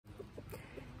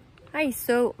Hi,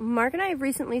 so Mark and I have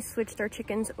recently switched our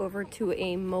chickens over to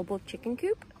a mobile chicken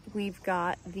coop. We've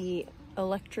got the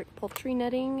electric poultry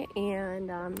netting,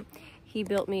 and he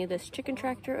built me this chicken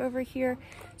tractor over here.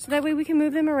 So that way we can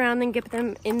move them around and get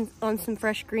them in on some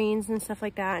fresh greens and stuff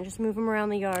like that, and just move them around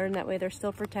the yard, and that way they're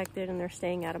still protected and they're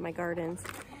staying out of my gardens.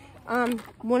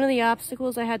 One of the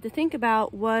obstacles I had to think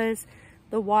about was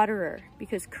the waterer,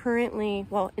 because currently,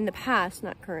 well, in the past,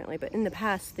 not currently, but in the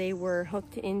past, they were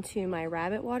hooked into my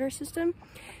rabbit water system.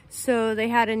 So they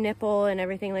had a nipple and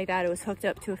everything like that. It was hooked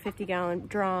up to a 50-gallon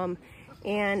drum,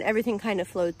 and everything kind of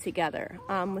flowed together.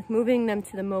 With moving them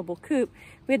to the mobile coop,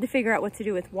 we had to figure out what to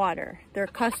do with water. They're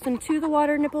accustomed to the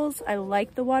water nipples. I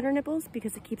like the water nipples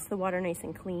because it keeps the water nice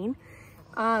and clean.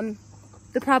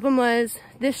 The problem was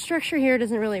this structure here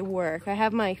doesn't really work. I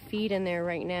have my feed in there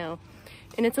right now,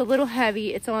 and it's a little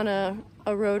heavy. It's on a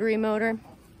rotary motor.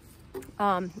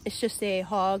 It's just a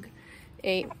hog,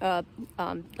 like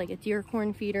a deer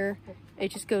corn feeder.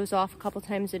 It just goes off a couple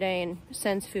times a day and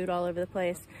sends food all over the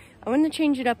place. I wanted to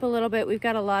change it up a little bit. We've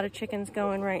got a lot of chickens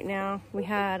going right now. We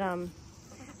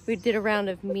did a round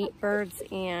of meat birds,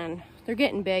 and they're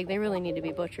getting big. They really need to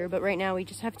be butchered, but right now we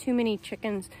just have too many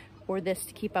chickens for this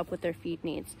to keep up with their feed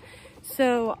needs.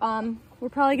 So we're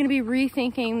probably going to be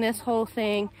rethinking this whole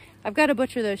thing. I've got to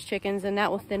butcher those chickens, and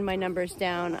that will thin my numbers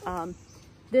down.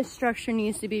 This structure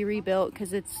needs to be rebuilt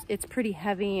because it's pretty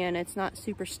heavy and it's not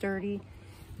super sturdy.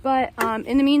 But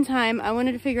in the meantime, I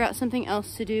wanted to figure out something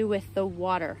else to do with the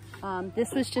water.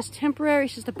 This was just temporary.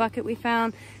 It's just a bucket we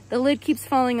found. The lid keeps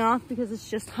falling off because it's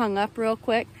just hung up real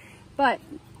quick. But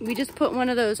we just put one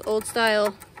of those old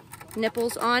style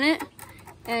nipples on it,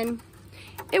 and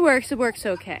it works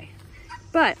okay.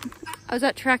 But I was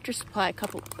at Tractor Supply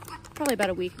probably about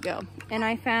a week ago, and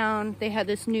I found they had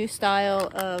this new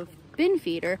style of bin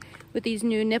feeder with these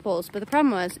new nipples. But the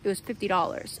problem was it was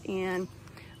 $50, and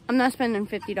I'm not spending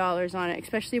 $50 on it,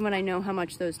 especially when I know how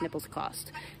much those nipples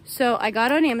cost. So I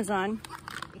got on Amazon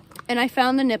and I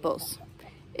found the nipples.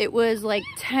 It was like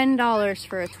 $10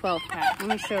 for a 12 pack. Let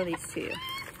me show these to you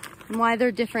and why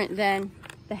they're different than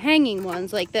the hanging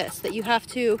ones like this that you have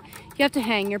to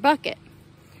hang your bucket.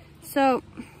 So,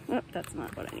 oh, that's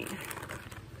not what I need.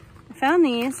 I found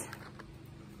these.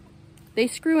 They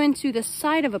screw into the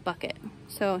side of a bucket.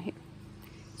 So here,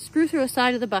 screw through a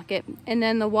side of the bucket, and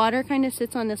then the water kind of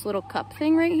sits on this little cup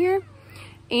thing right here,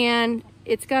 and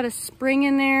it's got a spring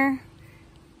in there,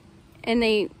 and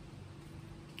they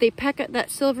peck at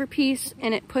that silver piece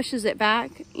and it pushes it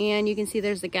back, and you can see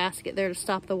there's the gasket there to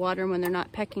stop the water when they're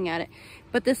not pecking at it.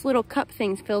 But this little cup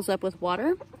thing fills up with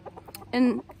water,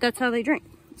 and that's how they drink.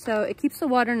 So it keeps the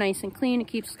water nice and clean. It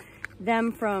keeps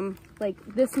them from, like,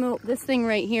 this thing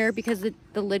right here, because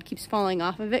the lid keeps falling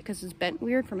off of it because it's bent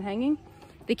weird from hanging.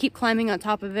 They keep climbing on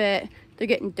top of it. They're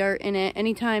getting dirt in it.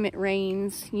 Anytime it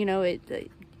rains, you know, it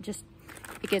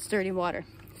gets dirty water.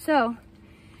 So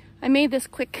I made this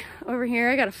quick over here.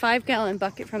 I got a 5-gallon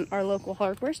bucket from our local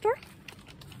hardware store,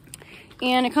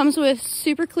 and it comes with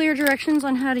super clear directions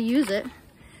on how to use it.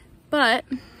 But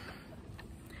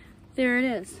there it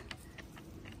is,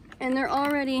 and they're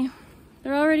already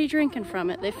drinking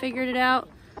from it. They figured it out,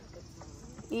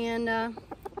 and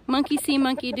monkey see,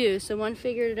 monkey do. So one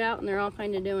figured it out, and they're all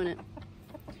kind of doing it.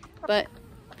 But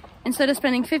instead of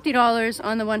spending $50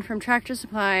 on the one from Tractor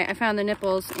Supply, I found the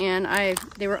nipples, and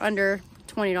they were under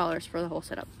 $20 for the whole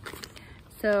setup.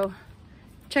 So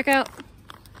check out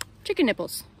chicken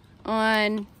nipples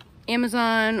on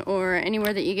Amazon or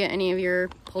anywhere that you get any of your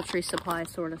poultry supply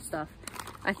sort of stuff.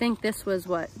 I think this was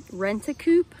what,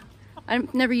 Rent-A-Coop?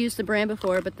 I've never used the brand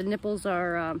before, but the nipples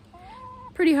are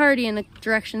pretty hardy, and the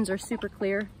directions are super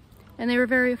clear, and they were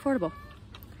very affordable.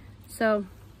 So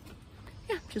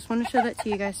yeah, just wanted to show that to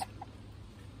you guys.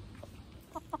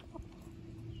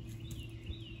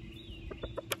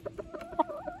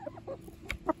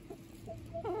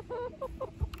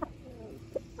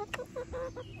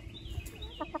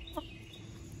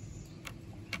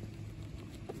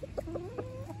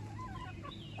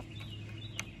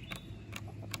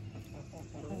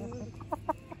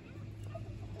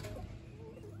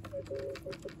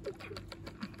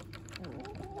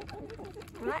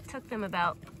 Well, that took them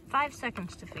about 5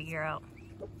 seconds to figure out.